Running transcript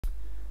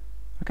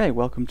Okay,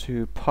 welcome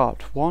to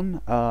part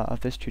 1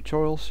 of this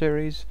tutorial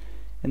series.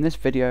 In this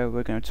video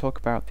we're going to talk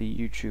about the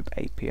YouTube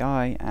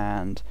API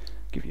and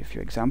give you a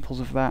few examples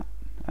of that,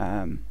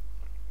 and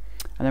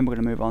then we're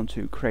going to move on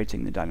to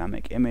creating the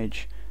dynamic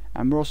image,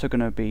 and we're also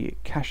going to be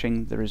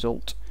caching the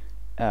result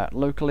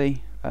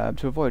locally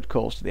to avoid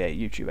calls to the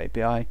YouTube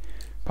API,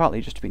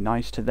 partly just to be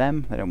nice to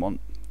them. They don't want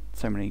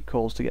so many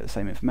calls to get the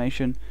same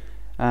information,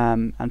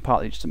 and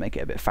partly just to make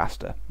it a bit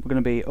faster. We're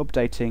going to be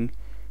updating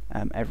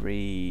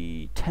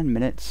every 10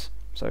 minutes,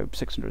 so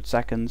 600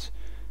 seconds.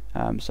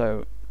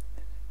 So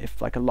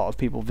if like a lot of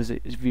people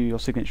view your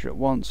signature at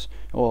once,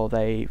 or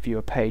they view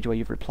a page where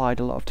you've replied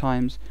a lot of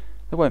times,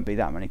 there won't be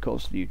that many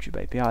calls to the YouTube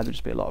API. There'll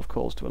just be a lot of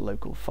calls to a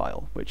local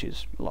file, which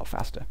is a lot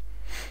faster.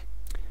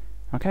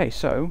 Okay,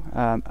 so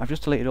I've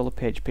just deleted all the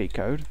PHP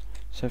code.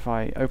 So if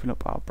I open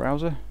up our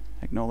browser,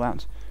 ignore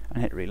that,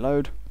 and hit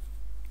reload,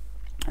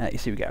 you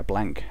see we get a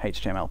blank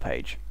HTML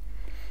page.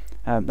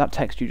 That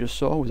text you just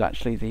saw was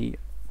actually the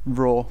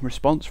raw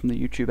response from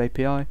the YouTube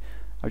API. I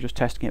was just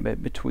testing it a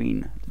bit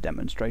between the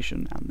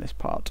demonstration and this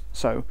part,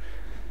 so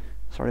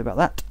sorry about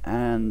that,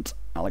 and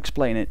I'll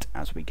explain it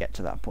as we get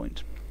to that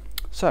point.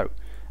 So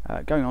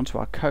going on to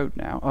our code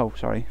now. Oh,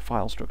 sorry,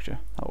 file structure,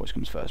 that always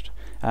comes first.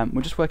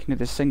 We're just working with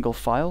this single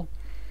file.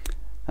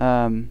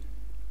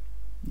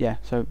 Yeah,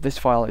 so this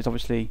file is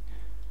obviously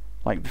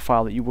like the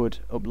file that you would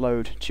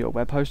upload to your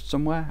web host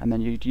somewhere, and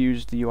then you'd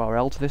use the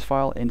URL to this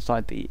file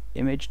inside the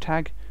image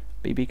tag,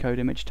 BB code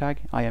image tag,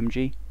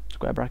 IMG,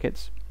 square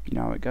brackets, you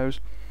know how it goes.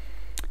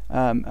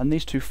 And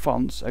these two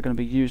fonts are going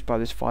to be used by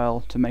this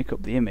file to make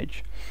up the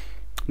image.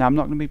 Now I'm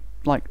not going to be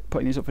like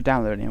putting these up for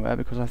download anywhere,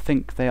 because I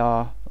think they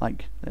are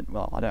like,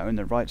 well, I don't own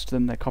the rights to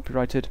them, they're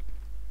copyrighted.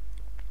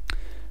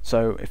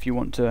 So if you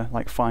want to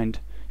like find,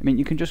 I mean,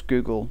 you can just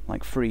Google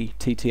like free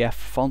TTF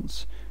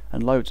fonts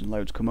and loads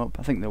come up.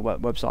 I think the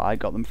website I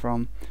got them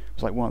from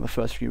was like one of the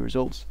first few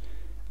results.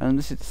 And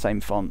this is the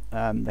same font.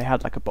 They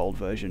had like a bold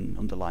version,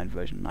 underlined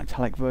version, an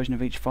italic version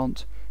of each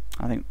font.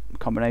 I think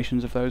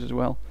combinations of those as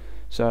well.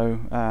 So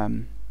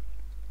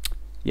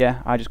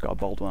yeah, I just got a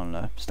bold one and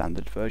a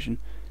standard version,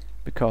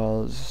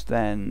 because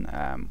then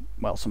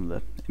well, some of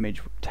the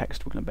image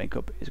text we're going to make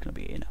up is going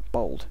to be in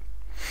bold.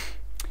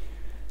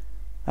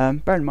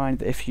 Bear in mind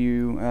that if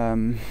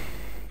you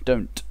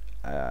don't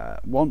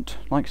want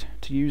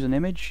to use an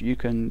image, you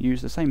can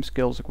use the same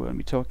skills that we're going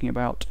to be talking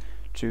about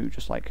to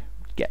just like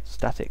get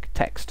static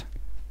text.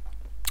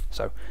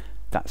 So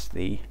that's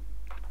the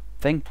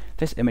thing.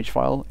 This image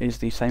file is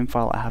the same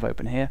file I have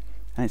open here,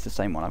 and it's the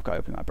same one I've got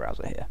open in my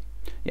browser here.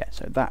 Yeah,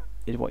 so that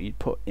is what you'd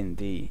put in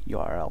the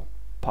URL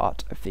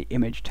part of the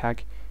image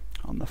tag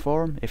on the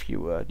forum if you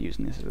were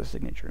using this as a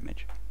signature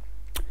image.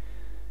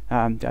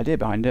 The idea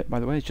behind it, by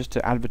the way, is just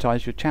to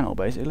advertise your channel,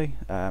 basically.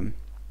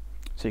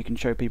 So you can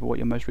show people what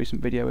your most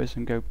recent video is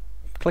and go,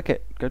 click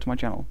it, go to my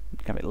channel,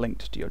 have it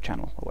linked to your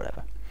channel or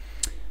whatever.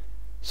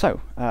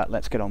 So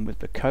let's get on with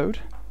the code.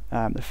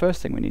 The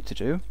first thing we need to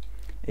do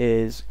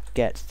is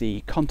get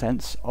the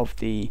contents of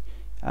the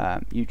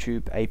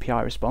YouTube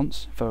API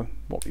response for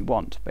what we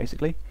want,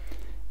 basically.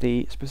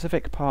 The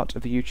specific part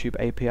of the YouTube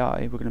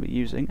API we're going to be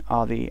using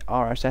are the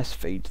RSS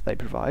feeds they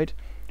provide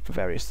for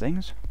various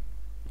things.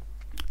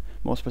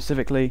 More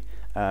specifically,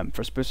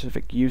 for a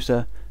specific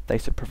user, they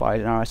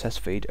provide an RSS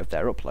feed of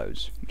their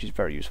uploads, which is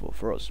very useful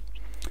for us.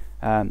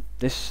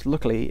 This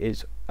luckily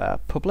is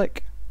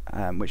public,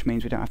 which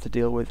means we don't have to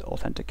deal with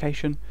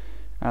authentication,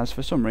 as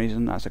for some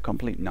reason that's a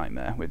complete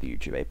nightmare with the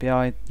YouTube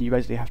API. You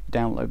basically have to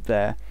download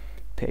their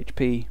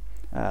PHP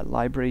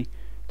library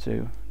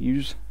to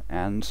use,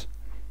 and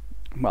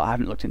well, I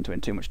haven't looked into it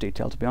in too much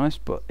detail, to be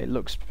honest, but it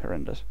looks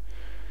horrendous.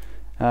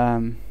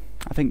 I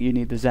think you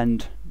need the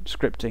Zend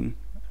scripting,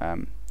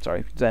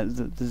 sorry,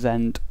 the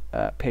Zend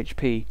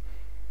PHP,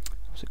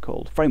 what's it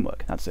called,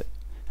 framework, that's it,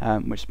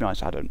 which, to be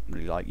honest, I don't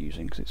really like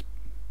using because it's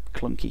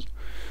clunky.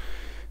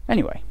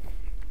 Anyway,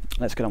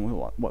 let's get on with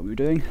what we were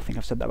doing. I think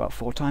I've said that about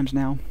 4 times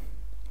now.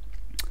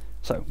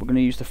 So we're going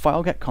to use the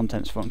file get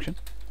contents function.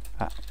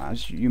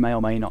 As you may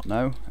or may not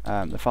know,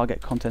 the file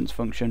get contents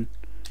function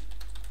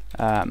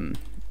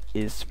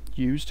is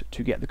used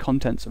to get the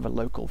contents of a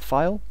local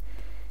file,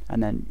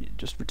 and then it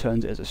just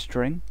returns it as a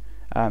string.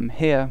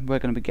 Here we're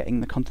going to be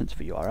getting the contents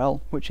of a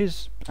URL, which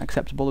is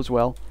acceptable as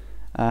well.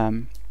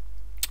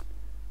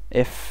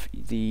 If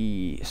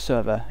the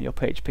server, your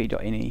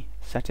php.ini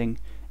setting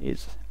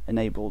is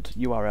enabled,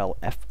 URL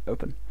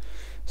fopen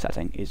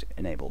setting is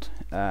enabled.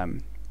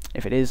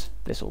 If it is,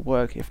 this will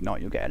work. If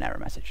not, you'll get an error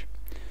message.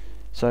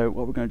 So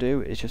what we're going to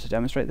do is, just to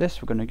demonstrate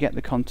this, we're going to get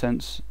the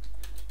contents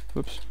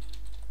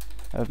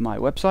of my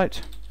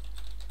website,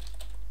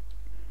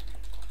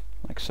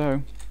 like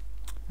so,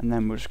 and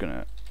then we're just going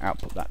to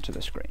output that to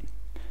the screen.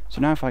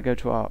 So now if I go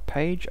to our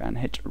page and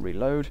hit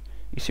reload,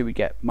 you see we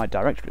get my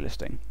directory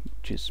listing,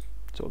 which is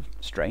sort of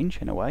strange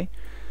in a way.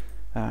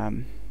 If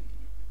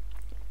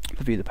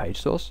I view the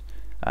page source,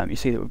 you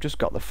see that we've just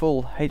got the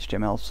full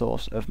HTML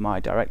source of my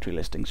directory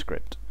listing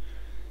script.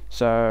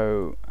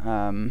 So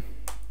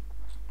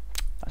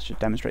that should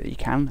demonstrate that you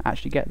can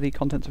actually get the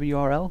contents of a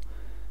URL.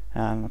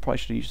 I probably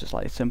should have used a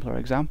slightly simpler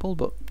example,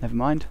 but never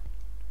mind.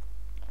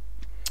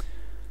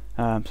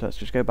 So let's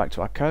just go back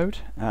to our code.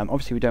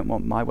 Obviously we don't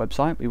want my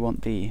website, we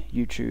want the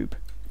YouTube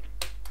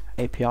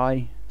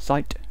API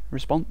site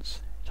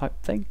response type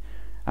thing.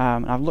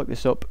 I've looked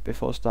this up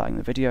before starting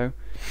the video.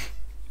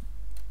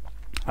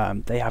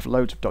 They have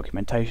loads of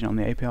documentation on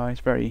the API.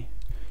 It's very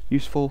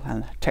useful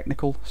and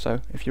technical,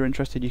 so if you're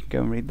interested you can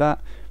go and read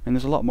that. And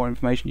there's a lot more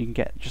information you can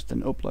get just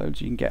than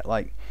uploads. You can get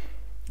like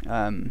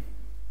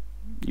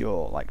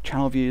your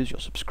channel views, your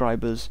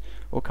subscribers,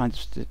 all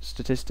kinds of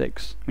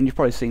statistics. I mean, you've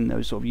probably seen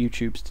those sort of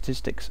YouTube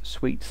statistics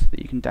suites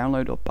that you can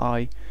download or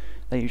buy.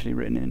 They're usually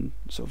written in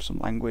sort of some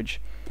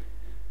language,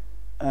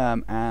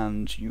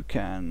 and you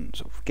can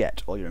sort of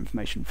get all your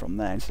information from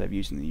there instead of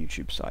using the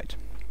YouTube site.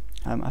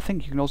 I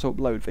think you can also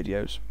upload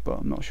videos, but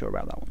I'm not sure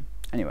about that one.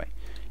 Anyway,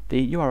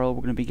 the URL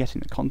we're going to be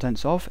getting the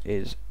contents of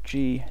is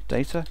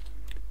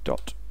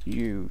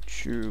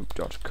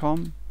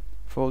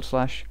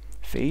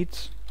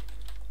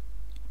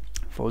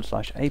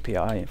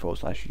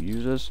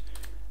gdata.youtube.com/feeds/API/users.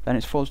 Then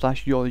it's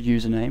 /your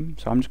username,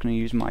 so I'm just going to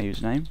use my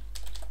username.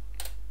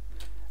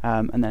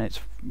 And then it's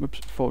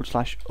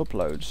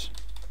 /uploads,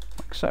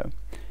 like so.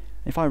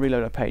 If I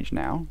reload a page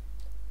now,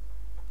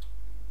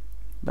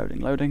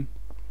 loading,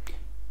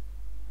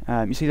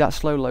 you see that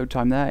slow load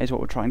time there is what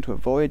we're trying to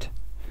avoid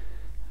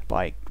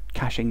by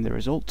caching the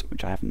result,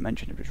 which I haven't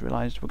mentioned. I've just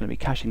realised we're going to be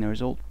caching the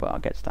result, but I'll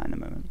get to that in a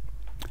moment.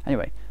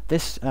 Anyway,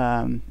 this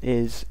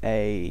is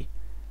a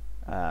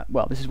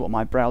this is what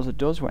my browser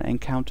does when it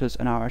encounters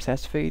an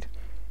RSS feed.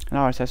 An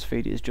RSS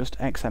feed is just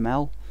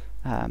XML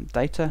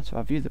data. So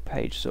I view the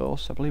page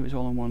source. I believe it's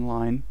all on one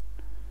line.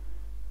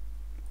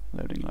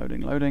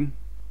 Loading.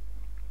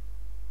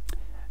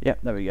 Yep,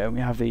 there we go.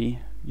 We have the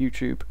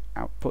YouTube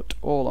output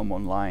all on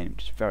one line,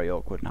 which is very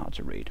awkward and hard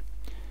to read.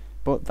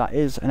 But that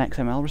is an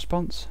XML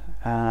response.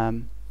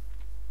 There's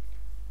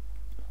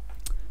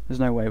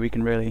no way we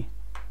can really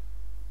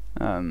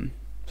sort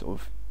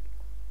of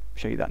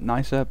show you that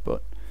nicer,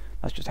 but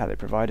that's just how they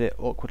provide it,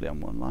 awkwardly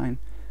on one line.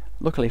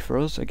 Luckily for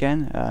us,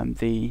 again,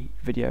 the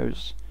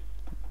videos,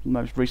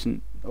 most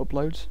recent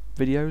uploads,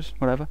 videos,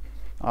 whatever,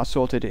 are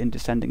sorted in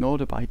descending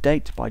order by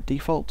date by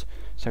default,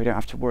 so we don't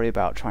have to worry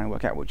about trying to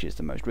work out which is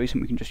the most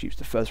recent. We can just use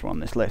the first one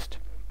on this list.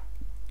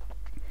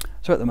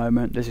 So at the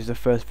moment, this is the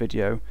first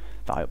video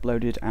that I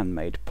uploaded and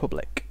made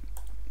public.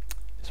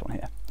 This one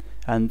here.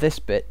 And this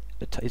bit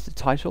is the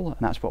title, and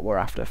that's what we're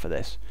after for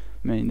this.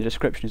 I mean, the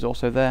description is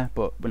also there,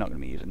 but we're not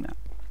going to be using that.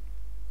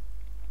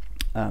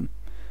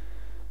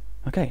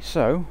 Okay,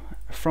 so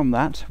from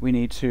that, we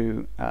need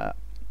to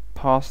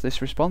pass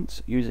this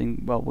response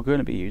using, well, we're going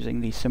to be using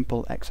the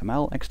simple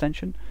XML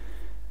extension,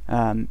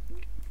 and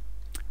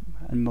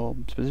more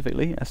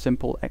specifically, a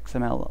simple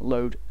XML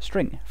load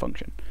string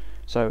function.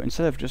 So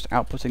instead of just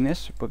outputting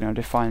this, we're going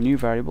to define a new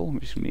variable,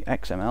 which is going to be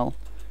XML, and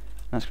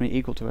that's going to be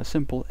equal to a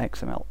simple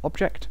XML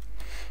object,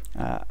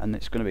 and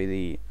it's going to be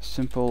the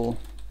simple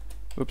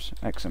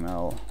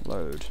XML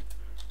load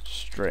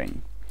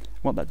string.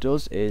 What that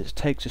does is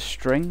takes a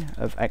string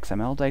of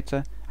XML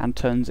data and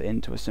turns it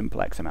into a simple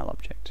XML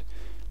object.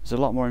 There's a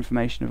lot more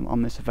information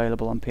on this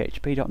available on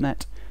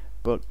php.net,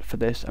 but for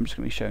this I'm just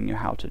going to be showing you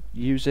how to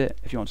use it.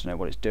 If you want to know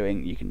what it's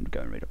doing, you can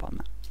go and read up on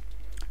that.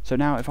 So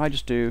now if I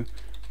just do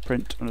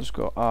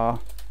print_r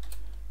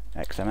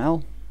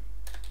XML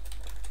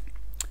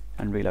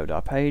and reload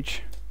our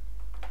page,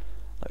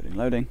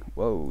 loading,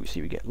 whoa, you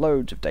see we get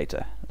loads of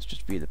data. Let's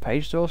just view the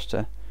page source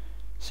to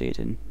see it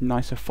in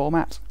nicer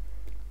format.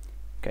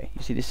 Okay,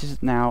 you see this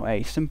is now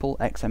a simple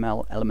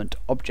XML element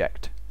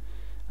object.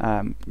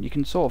 You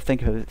can sort of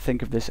think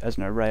of this as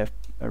an array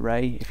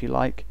if you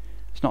like.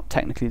 It's not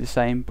technically the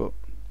same, but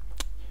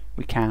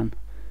we can.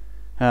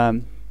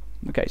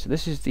 Okay, so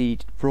this is the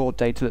raw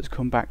data that's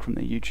come back from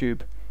the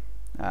YouTube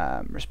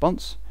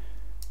response.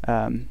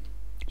 Sort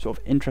of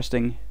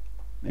interesting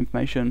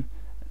information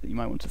that you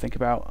might want to think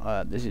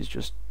about. This is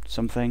just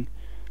something.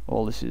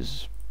 All this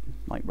is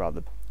like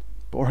rather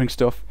boring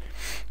stuff.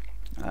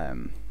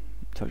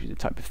 Tells you the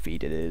type of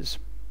feed it is,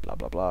 blah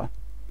blah blah.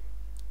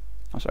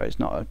 I'm sorry, it's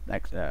not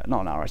not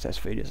an RSS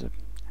feed, it's an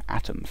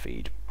Atom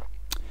feed.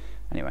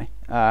 Anyway,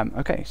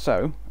 okay,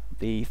 so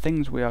the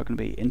things we are going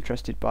to be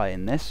interested by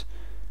in this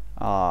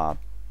are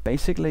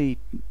basically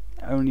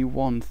only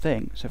one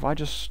thing. So if I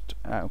just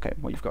okay,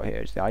 what you've got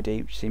here is the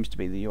ID, which seems to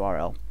be the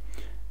URL.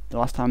 The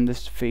last time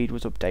this feed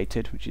was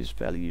updated, which is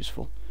fairly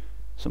useful.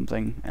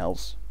 Something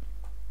else.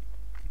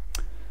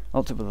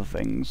 Lots of other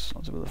things.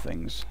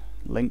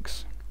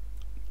 Links.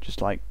 Just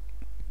like,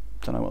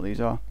 don't know what these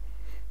are.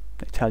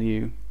 They tell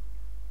you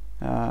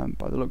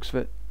by the looks of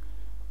it.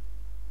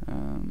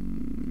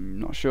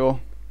 Not sure.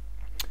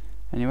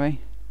 Anyway,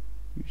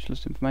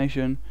 useless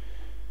information.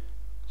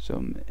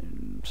 Some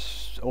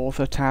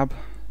author tab,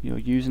 your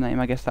username,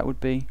 I guess that would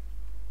be.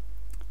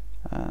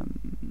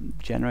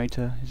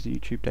 Generator is the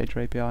YouTube data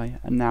API,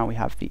 and now we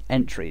have the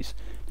entries.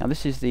 Now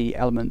this is the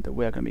element that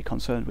we're going to be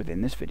concerned with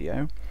in this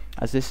video,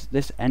 as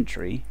this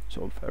entry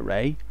sort of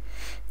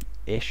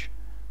array-ish.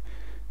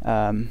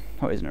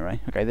 What is an array?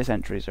 Okay, this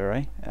entries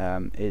array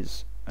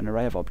is an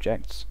array of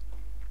objects.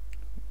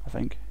 I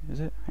think, is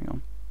it? Hang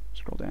on.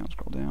 Scroll down,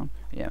 scroll down.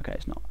 Yeah, okay,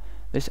 it's not.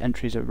 This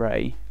entries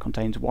array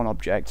contains one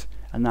object,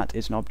 and that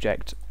is an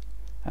object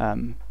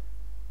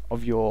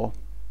of your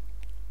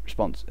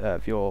response,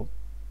 hang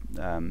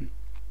on.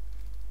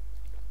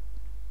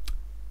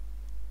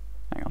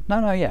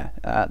 No, yeah.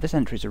 This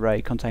entries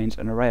array contains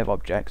an array of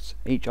objects.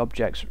 Each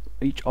object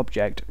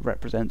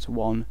represents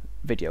one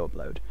video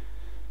upload.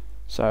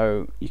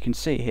 So you can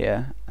see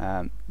here,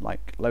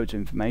 like loads of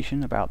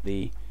information about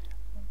the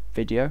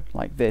video,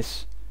 like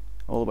this,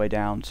 all the way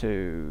down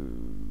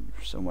to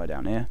somewhere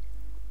down here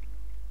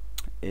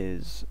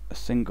is a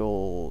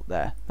single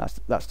there.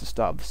 That's the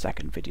start of the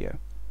second video,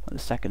 the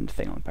second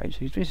thing on the page.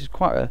 So this is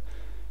quite a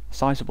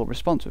sizable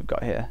response we've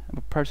got here.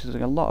 We're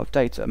processing a lot of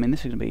data. I mean,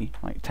 this is going to be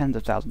like tens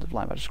of thousands of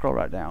lines. If I just scroll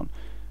right down,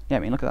 yeah, I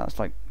mean, look at that. It's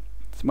like,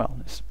 well,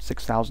 it's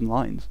 6,000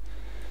 lines,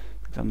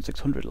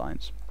 6,600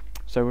 lines.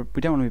 So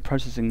we don't want to be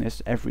processing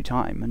this every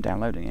time and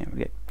downloading it. We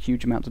get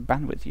huge amounts of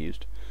bandwidth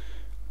used.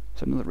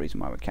 So another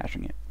reason why we're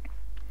caching it.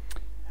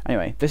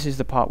 Anyway, this is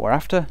the part we're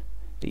after,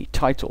 the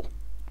title.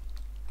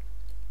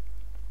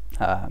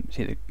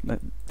 See,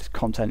 this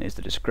content is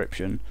the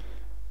description,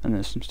 and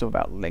there's some stuff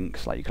about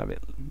links. Like you could have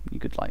it,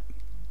 like,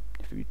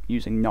 if you're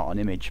using not an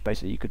image,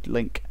 basically you could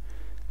link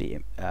the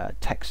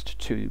text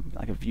to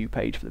like a view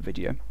page for the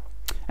video.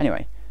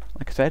 Anyway,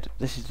 like I said,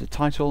 this is the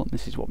title, and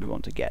this is what we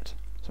want to get.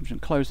 So I'm just going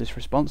to close this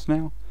response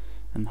now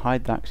and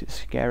hide that because it's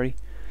scary.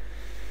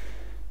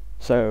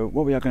 So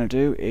what we are going to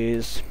do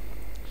is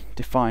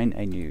define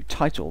a new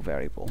title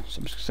variable. So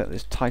I'm just going to set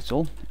this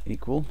title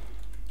equal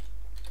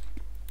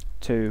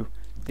to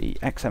the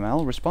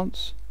XML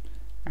response,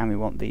 and we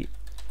want the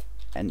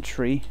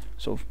entry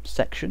sort of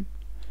section.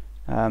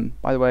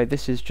 By the way,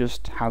 this is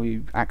just how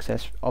you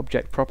access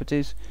object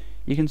properties.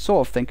 You can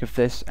sort of think of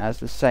this as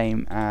the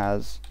same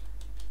as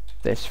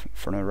this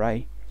for an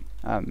array.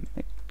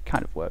 It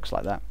kind of works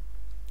like that.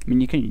 I mean,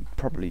 you can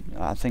probably,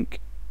 I think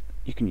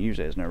you can use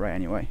it as an array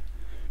anyway,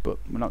 but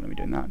we're not going to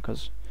be doing that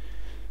because,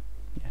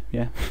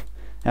 yeah.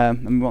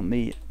 And we want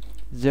the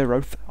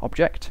 0th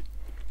object,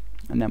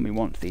 and then we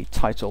want the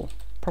title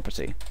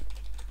property.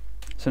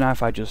 So now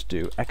if I just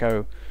do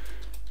echo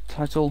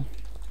title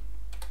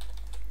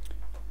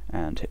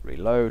and hit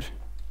reload,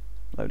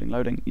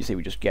 loading, you see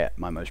we just get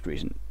my most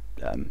recent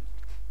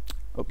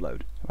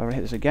upload. If I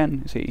hit this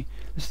again, you see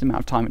this is the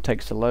amount of time it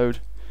takes to load.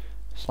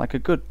 It's like a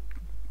good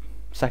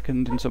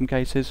second in some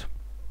cases.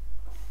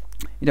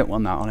 You don't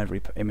want that on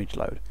every image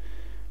load.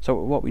 So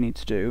what we need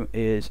to do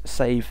is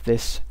save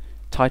this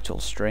title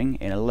string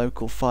in a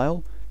local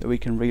file that we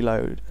can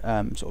reload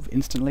sort of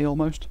instantly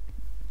almost.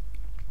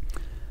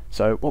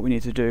 So what we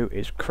need to do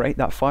is create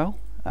that file.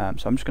 So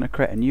I'm just going to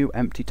create a new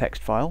empty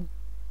text file,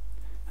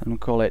 and we'll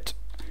call it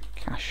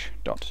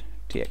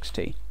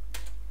cache.txt.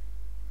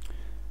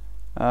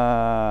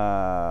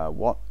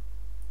 What?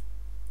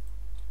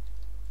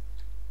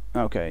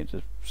 Okay,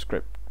 the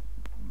script.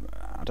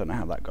 I don't know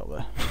how that got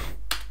there.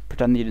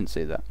 Pretend you didn't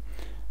see that.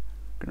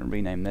 I'm going to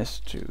rename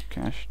this to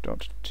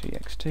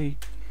cache.txt,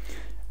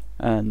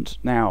 and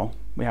now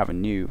we have a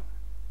new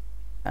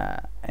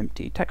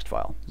empty text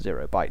file,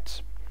 0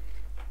 bytes.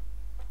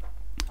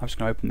 I'm just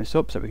going to open this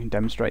up so we can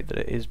demonstrate that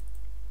it is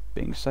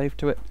being saved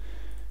to it,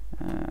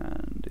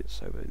 and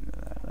it's over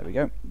there we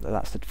go.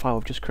 That's the file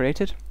we've just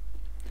created.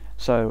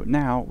 So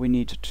now we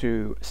need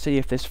to see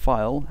if this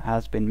file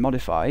has been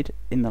modified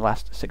in the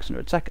last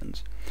 600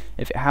 seconds.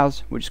 If it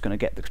has, we're just going to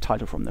get the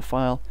title from the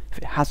file. If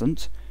it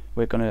hasn't,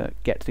 we're going to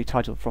get the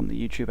title from the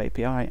YouTube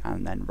API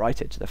and then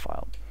write it to the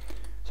file.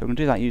 So we're going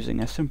to do that using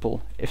a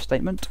simple if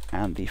statement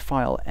and the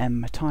file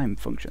mTime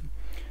function.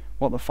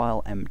 What the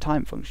file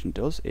mTime function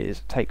does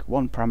is take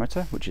one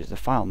parameter, which is the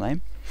file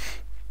name,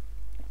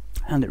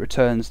 and it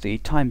returns the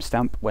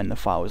timestamp when the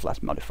file was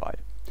last modified.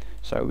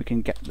 So we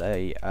can get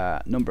the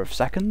number of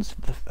seconds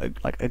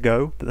like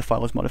ago that the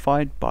file was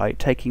modified by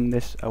taking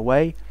this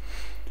away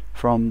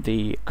from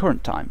the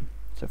current time.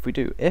 So if we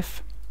do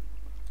if,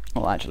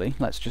 well actually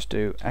let's just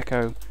do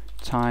echo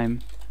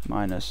time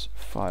minus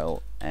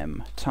file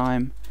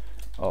mTime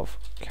of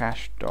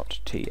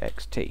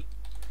cache.txt.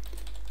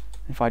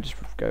 If I just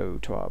go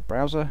to our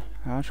browser,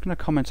 I'm just going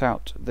to comment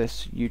out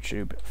this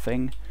YouTube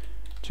thing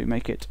to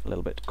make it a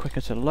little bit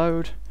quicker to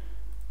load,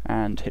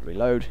 and hit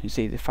reload. You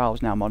see the file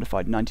is now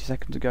modified 90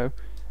 seconds ago.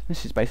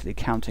 This is basically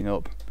counting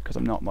up because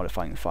I'm not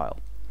modifying the file.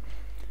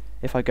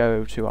 If I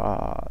go to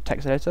our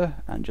text editor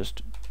and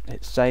just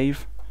hit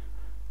save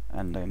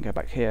and then go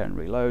back here and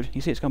reload,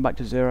 you see it's gone back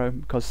to 0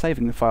 because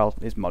saving the file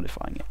is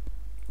modifying it.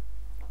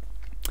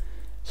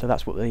 So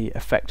that's what the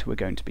effect we're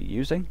going to be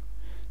using.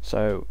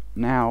 So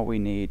now we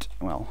need,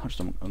 well, I'll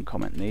just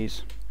uncomment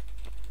these.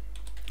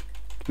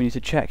 We need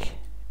to check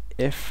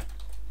if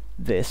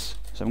this,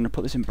 so I'm going to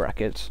put this in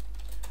brackets,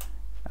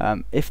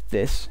 if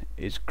this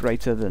is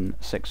greater than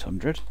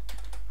 600,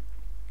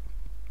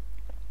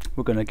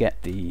 we're going to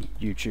get the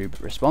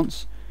YouTube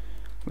response,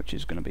 which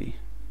is going to be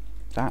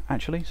that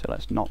actually, so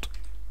let's not,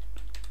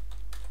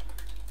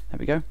 there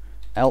we go,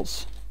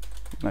 else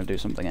we're going to do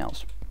something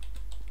else.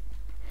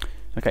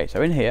 Okay,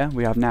 so in here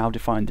we have now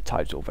defined the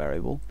title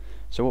variable.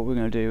 So what we're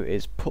going to do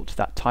is put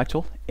that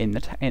title in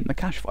the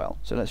cache file.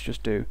 So let's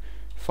just do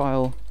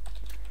file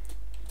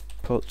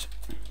put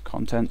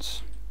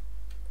contents.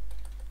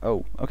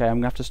 Oh, okay, I'm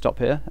going to have to stop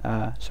here.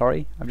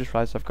 Sorry, I've just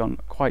realised I've gone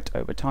quite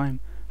over time.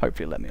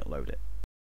 Hopefully let me upload it.